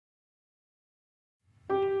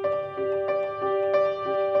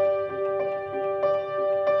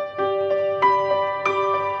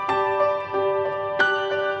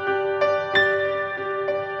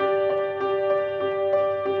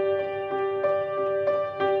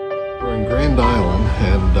Grand Island,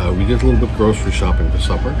 and we did a little bit of grocery shopping for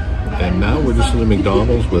supper. And now we're just in the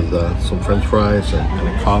McDonald's with some French fries and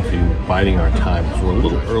a coffee, biding our time because we're a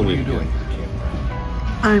little early to doing.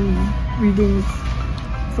 I'm reading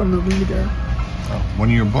from a reader. Oh, one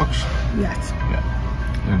of your books? Yes. Yeah.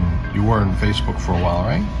 And you were on Facebook for a while,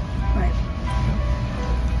 right? Right.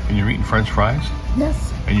 Yeah. And you're eating French fries?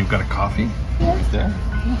 Yes. And you've got a coffee? Yes. Right there?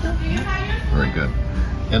 Very good.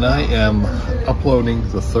 And I am uploading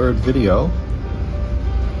the third video.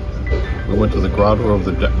 We went to the Grotto of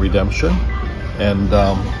the Redemption, and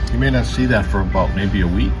you may not see that for about maybe a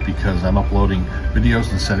week because I'm uploading videos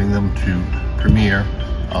and sending them to Premiere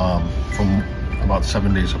from about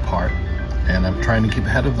 7 days apart, and I'm trying to keep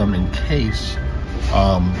ahead of them in case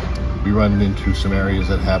we run into some areas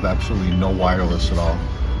that have absolutely no wireless at all,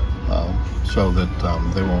 so that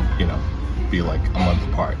they won't, you know, be like a month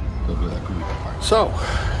apart. They'll be like a week apart. So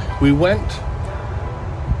we went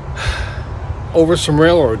over some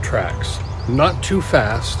railroad tracks, not too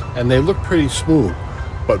fast, and they look pretty smooth,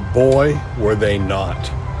 but boy were they not.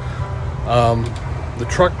 The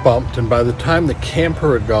truck bumped, and by the time the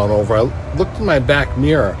camper had gone over, I looked in my back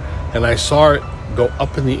mirror and I saw it go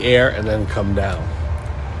up in the air and then come down.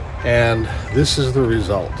 And this is the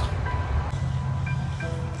result.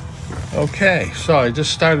 Okay, so I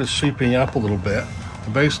just started sweeping up a little bit.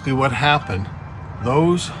 Basically what happened,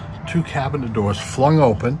 those two cabinet doors flung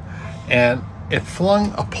open, and it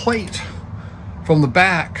flung a plate from the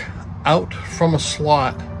back out from a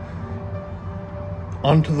slot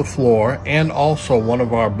onto the floor, and also one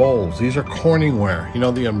of our bowls. These are Corningware, you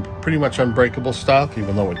know, the pretty much unbreakable stuff,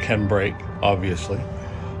 even though it can break, obviously.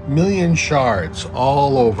 Million shards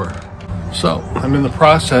all over. So I'm in the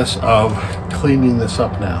process of cleaning this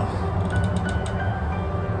up now.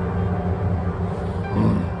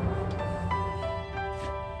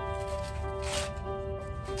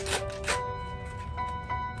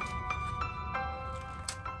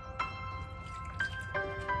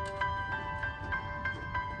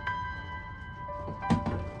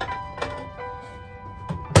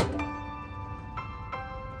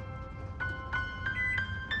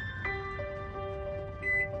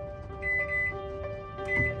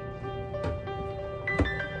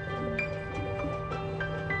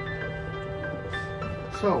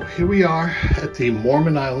 So here we are at the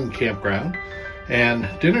Mormon Island campground, and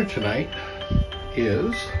dinner tonight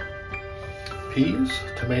is peas,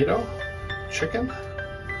 tomato, chicken,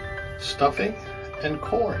 stuffing, and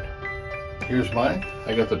corn. Here's mine.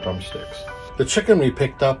 I got the drumsticks. The chicken we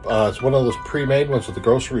picked up is one of those pre-made ones at the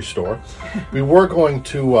grocery store. We were going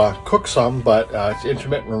to cook some, but it's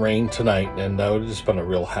intermittent rain tonight, and it would have just been a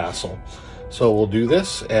real hassle. So we'll do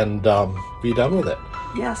this and be done with it.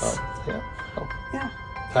 Yes. Yeah. Oh. Yeah.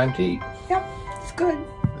 Time to eat. Yep. It's good.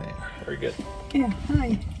 Yeah, very good. Yeah.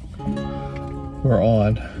 Hi. We're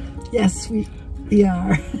on. Yes, we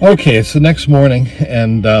are. Okay, it's the next morning,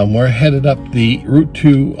 and we're headed up the Route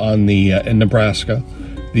 2 on the in Nebraska,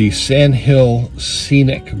 the Sandhill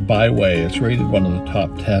Scenic Byway. It's rated one of the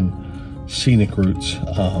top 10 scenic routes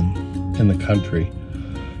in the country.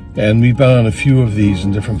 And we've been on a few of these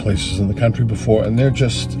in different places in the country before, and they're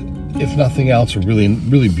just, if nothing else, a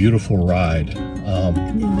really beautiful ride.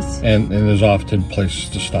 Yes. And there's often places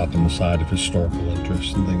to stop on the side of historical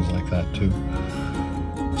interest and things like that too.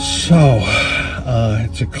 So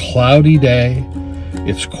it's a cloudy day.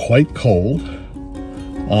 It's quite cold.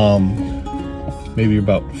 Maybe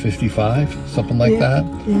about 55, something like that.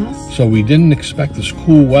 Yes. So we didn't expect this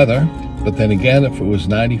cool weather, but then again, if it was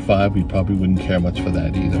 95, we probably wouldn't care much for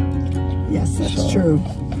that either. Yes, that's true.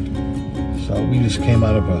 So we just came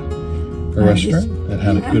out of a restaurant that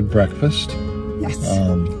had a good breakfast. Yes.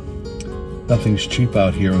 Nothing's cheap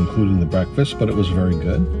out here, including the breakfast, but it was very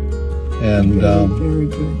good. And very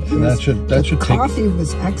good. And yes. that should take. Coffee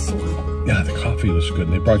was excellent. Yeah, the coffee was good.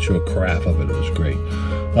 They brought you a carafe of it. It was great.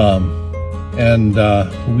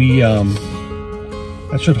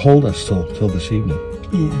 That should hold us till this evening.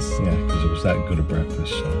 Yes. Yeah, because it was that good a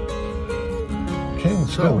breakfast. So. Okay,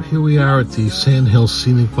 let's go. Here we are at the Sandhill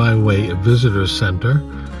Scenic Byway Visitor Center.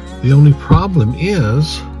 The only problem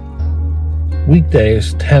is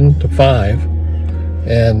weekdays 10 to 5,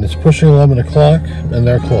 and it's pushing 11 o'clock, and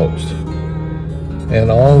they're closed.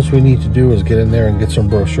 And all we need to do is get in there and get some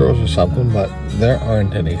brochures or something, but there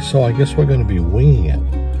aren't any. So I guess we're going to be winging it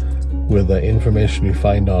with the information we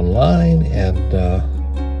find online and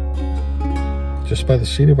just by the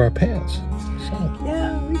seat of our pants. So,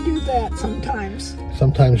 yeah, we do that sometimes.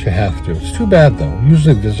 Sometimes you have to. It's too bad though.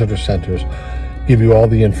 Usually visitor centers give you all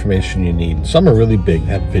the information you need. Some are really big,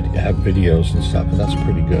 have videos and stuff, and that's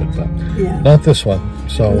pretty good, but not this one.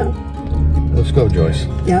 So Let's go, Joyce.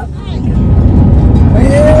 Yep.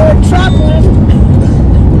 We're traveling.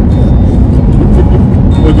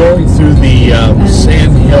 We're going through the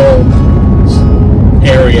Sand Hill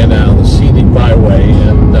area now, the scenic byway,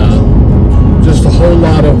 and just a whole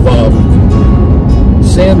lot of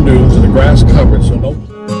sand dunes and the grass covered, so no.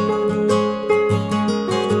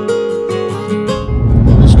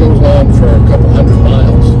 And this goes on for a couple hundred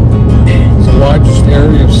miles. It's the largest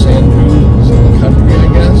area of sand dunes in the country, I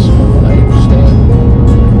guess, from what I understand.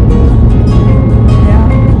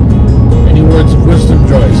 Yeah. Any words of wisdom,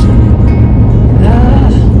 Joyce?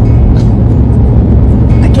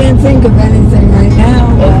 I can't think of anything right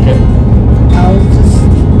now, but Okay. I'll just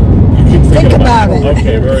You keep think about it.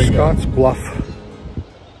 Okay, very good. Scottsbluff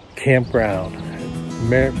Campground,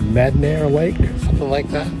 Madnair Lake, something like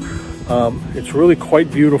that. It's really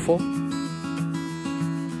quite beautiful.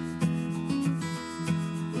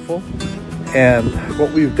 And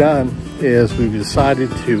what we've done is we've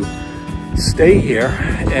decided to stay here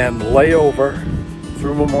and lay over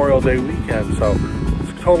through Memorial Day weekend. So it's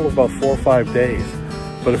a total of about 4 or 5 days.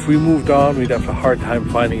 But if we moved on, we'd have a hard time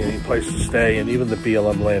finding any place to stay, and even the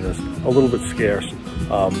BLM land is a little bit scarce.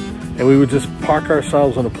 And we would just park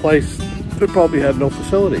ourselves in a place that probably had no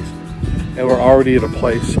facilities. And we're already at a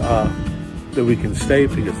place that we can stay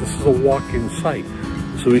because this is a walk-in site.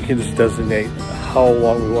 So we can just designate how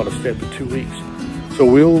long we want to stay for 2 weeks. So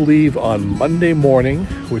we'll leave on Monday morning,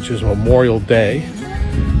 which is Memorial Day,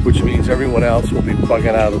 which means everyone else will be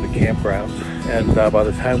bugging out of the campgrounds. And by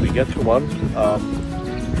the time we get to one,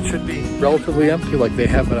 it should be relatively empty like they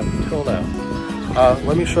have been up until now.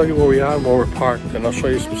 Let me show you where we are and where we're parked, and I'll show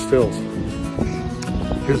you some stills.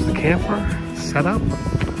 Here's the camper set up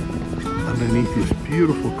underneath these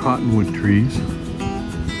beautiful cottonwood trees.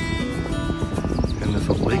 And there's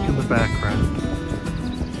a lake in the background.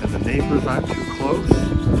 And the neighbors aren't too close.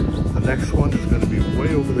 The next one is going to be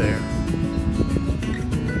way over there.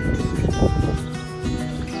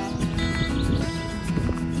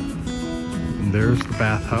 And there's the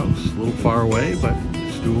bathhouse, a little far away, but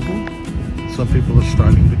it's doable. Some people are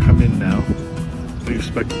starting to come in now. We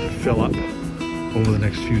expect it to fill up over the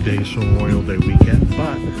next few days for Memorial Day weekend,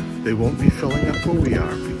 but they won't be filling up where we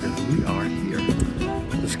are because we are here.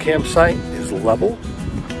 This campsite is level.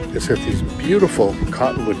 It's got these beautiful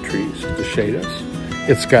cottonwood trees to shade us.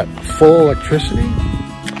 It's got full electricity.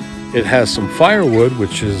 It has some firewood,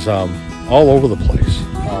 which is all over the place.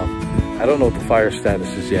 I don't know what the fire status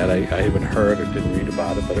is yet. I haven't heard or didn't read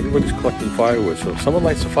about it, but everybody's collecting firewood. So if someone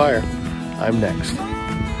lights a fire, I'm next.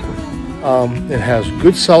 It has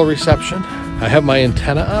good cell reception. I have my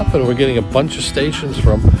antenna up, and we're getting a bunch of stations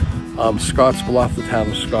from Scottsbluff, the town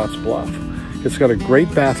of Scottsbluff. It's got a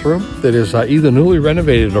great bathroom that is either newly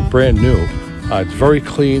renovated or brand new. It's very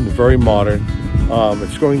clean, very modern.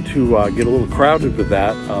 It's going to get a little crowded with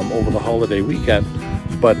that over the holiday weekend,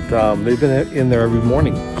 but they've been in there every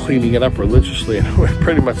morning cleaning it up religiously, and we're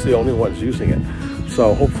pretty much the only ones using it.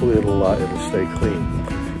 So hopefully it'll stay clean.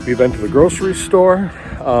 We've been to the grocery store.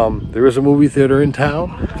 There is a movie theater in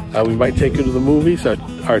town. We might take you to the movies.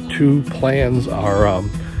 Our two plans are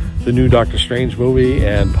the new Doctor Strange movie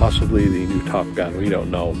and possibly the new Top Gun. We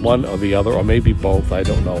don't know, one or the other, or maybe both. I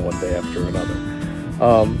don't know, one day after another.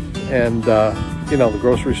 You know, the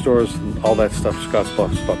grocery stores and all that stuff,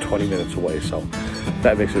 Scottsbluff is about 20 minutes away, so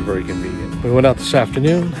that makes it very convenient. We went out this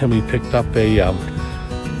afternoon and we picked up a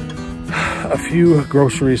few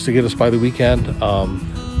groceries to get us by the weekend,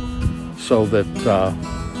 so that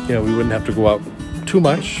you know, we wouldn't have to go out too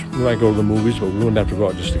much. We might go to the movies, but we wouldn't have to go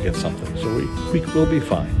out just to get something. So we will be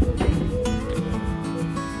fine.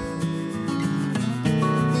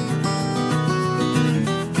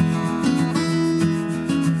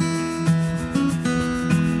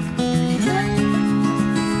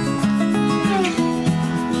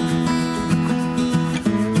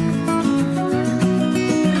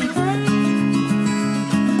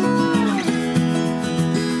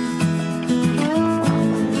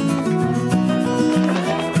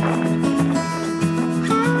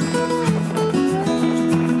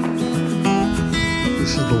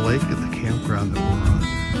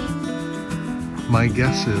 My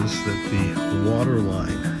guess is that the water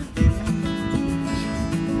line is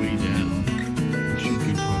way down. It should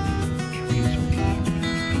be probably the trees over here.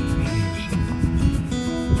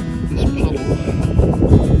 This puddle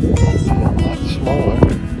is a lot smaller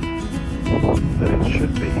than it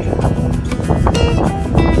should be.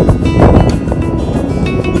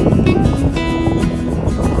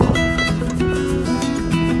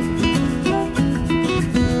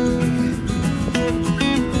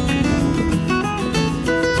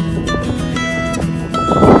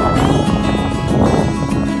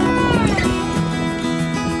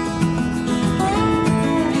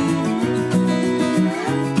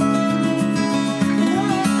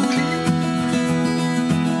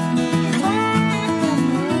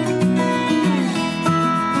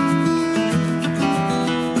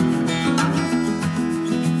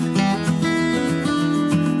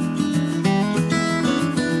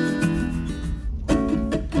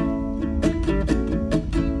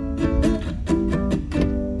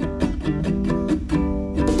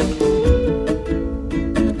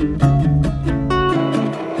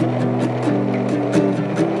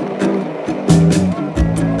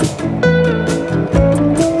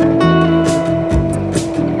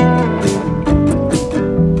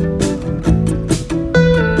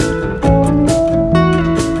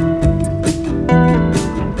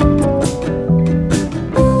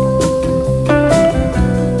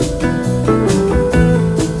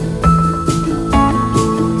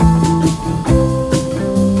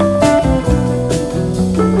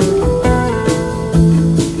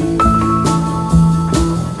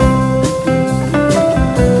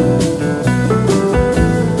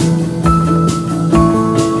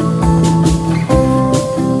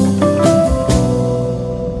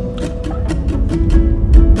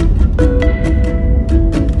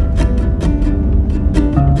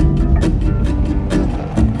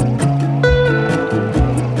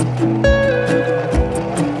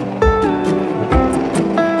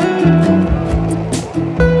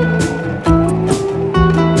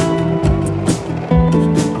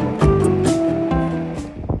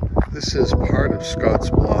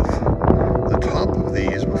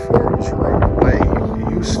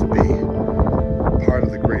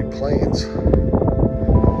 Great Plains. And the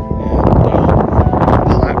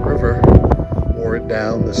Platte River wore it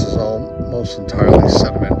down. This is almost entirely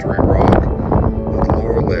sedimentary rock, with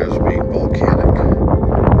lower layers being volcanic.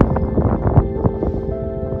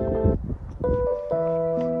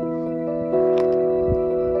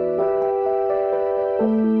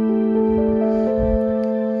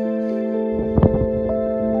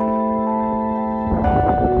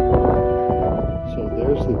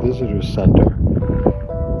 Visitor Center,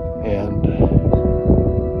 and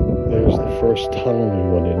there's the first tunnel we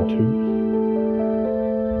went into,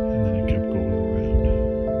 and then it kept going around.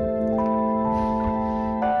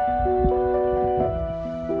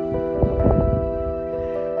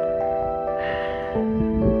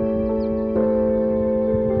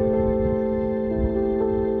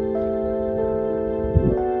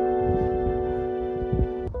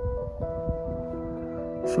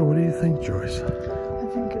 So what do you think, Joyce?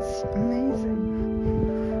 I think it's amazing.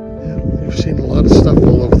 Yeah, you've seen a lot of stuff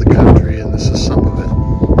all over the country, and this is some of it.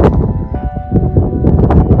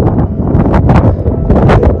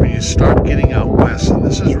 When you start getting out west, and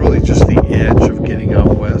this is really just the edge of getting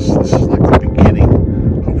out west, this is like the beginning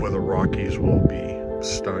of where the Rockies will be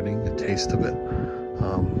starting, a taste of it.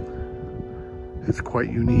 It's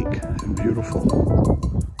quite unique and beautiful,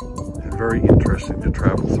 and very interesting to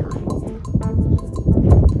travel through.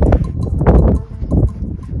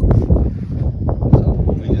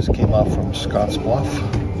 Came off from Scottsbluff,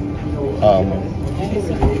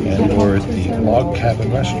 and we're at the Log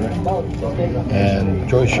Cabin Restaurant. And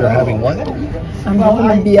Joyce, you're having what? I'm having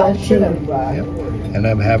a BLT. Yep. And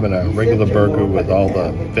I'm having a regular burger with all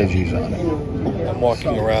the veggies on it. I'm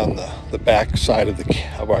walking around the back side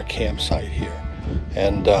of our campsite here,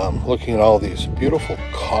 and looking at all these beautiful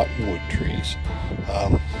cottonwood trees.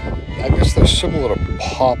 I guess they're similar to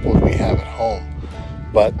poplar we have at home,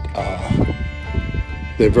 but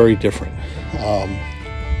they're very different.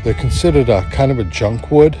 They're considered a kind of a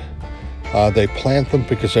junk wood. They plant them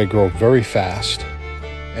because they grow very fast,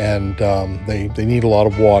 and they need a lot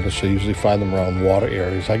of water, so you usually find them around water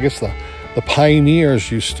areas. I guess the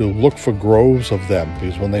pioneers used to look for groves of them,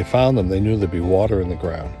 because when they found them, they knew there'd be water in the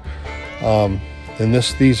ground. And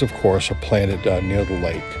these, of course, are planted near the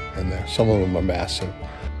lake, and some of them are massive.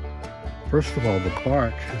 First of all, the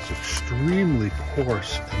bark is extremely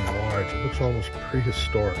coarse and large. It looks almost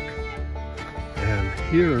prehistoric. And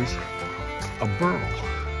here's a burl,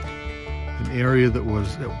 an area that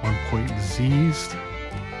was at one point diseased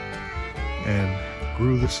and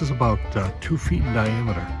grew. This is about 2 feet in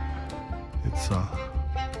diameter. It's a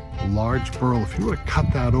large burl. If you were to cut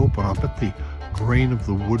that open, I bet the grain of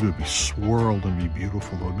the wood would be swirled and be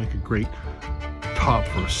beautiful. It would make a great top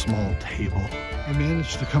for a small table. I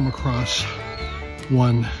managed to come across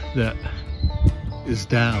one that is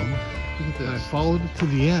down. Look at that. I followed it to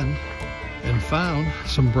the end and found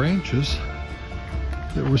some branches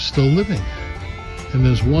that were still living. And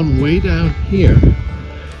there's one way down here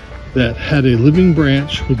that had a living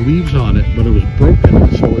branch with leaves on it, but it was broken,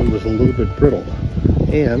 so it was a little bit brittle.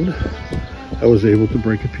 And I was able to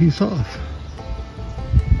break a piece off.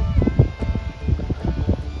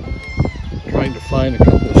 Trying to find a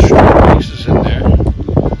couple of short pieces in there.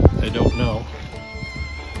 I don't know,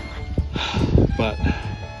 but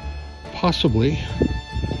possibly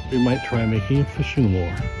we might try making a fishing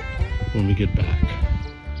lure when we get back.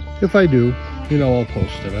 If I do, I'll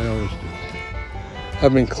post it. I always do.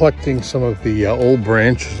 I've been collecting some of the old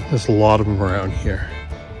branches. There's a lot of them around here,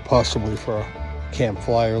 possibly for a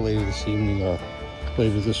campfire later this evening or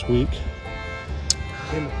later this week.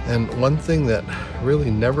 And one thing that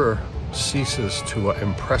really never ceases to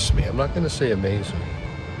impress me, I'm not going to say amaze me,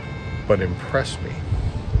 but impress me,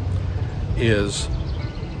 is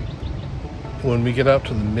when we get out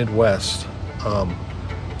to the Midwest,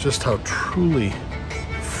 just how truly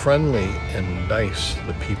friendly and nice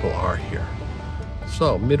the people are here.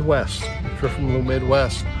 So, Midwest, if you're from the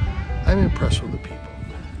Midwest, I'm impressed with the people.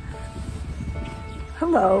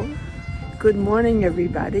 Hello. Good morning,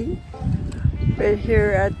 everybody. We're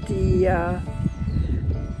here at the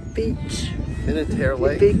beach. Minutair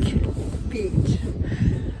Lake. Big beach.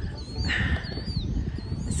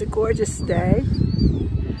 It's a gorgeous day.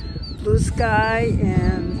 Blue sky,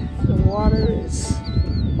 and the water is,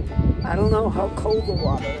 I don't know how cold the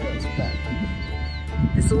water is, but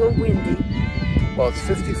it's a little windy. Well, it's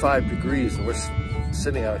 55 degrees and we're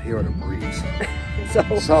sitting out here in a breeze. So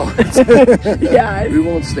yeah, we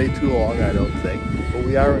won't stay too long, I don't think, but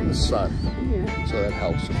we are in the sun, yeah. So that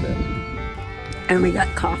helps a bit. And we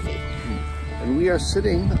got coffee. And we are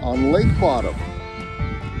sitting on lake bottom,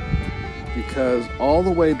 because all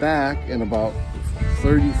the way back and about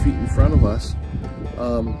 30 feet in front of us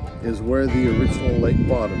is where the original lake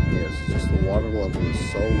bottom is. Just the water level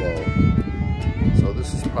is so low. So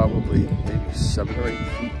this is probably maybe 7 or 8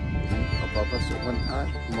 feet above us at one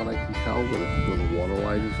time, from what I can tell, where the water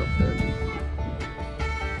line is up there.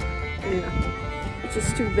 Yeah, it's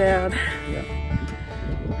just too bad. Yeah,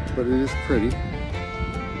 but it is pretty.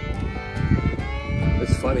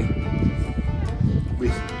 It's funny.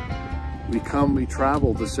 We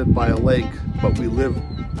travel to sit by a lake, but we live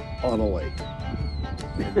on a lake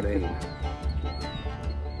in Maine.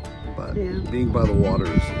 But being by the water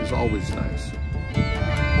is always nice.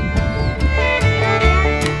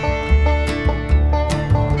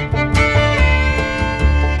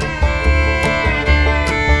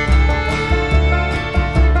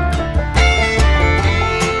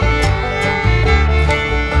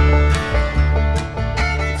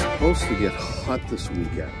 It's supposed to get hot this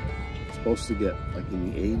weekend. It's supposed to get like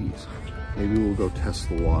in the 80s. Maybe we'll go test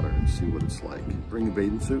the water and see what it's like. Bring a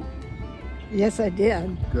bathing suit? Yes, I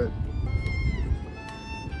did. Good.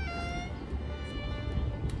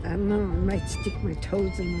 I don't know, I might stick my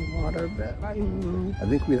toes in the water, but I don't know. I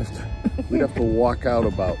think we'd have to walk out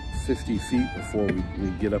about 50 feet before we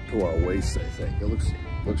get up to our waist, I think. It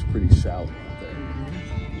looks pretty shallow out there.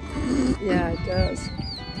 Yeah, it does.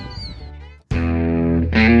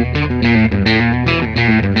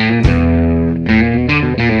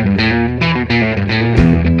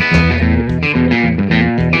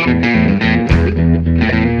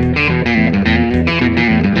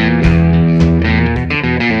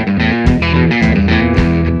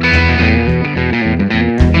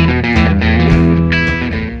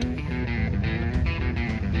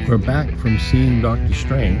 We're back from seeing Doctor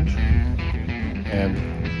Strange,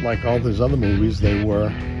 and like all those other movies, they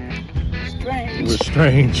were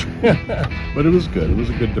strange. But it was good. It was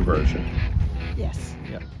a good diversion. Yes.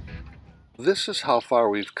 Yeah. This is how far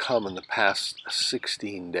we've come in the past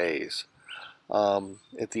 16 days.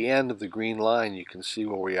 At the end of the green line, you can see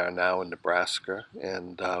where we are now in Nebraska,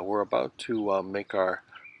 and we're about to make our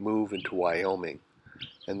move into Wyoming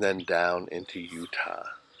and then down into Utah.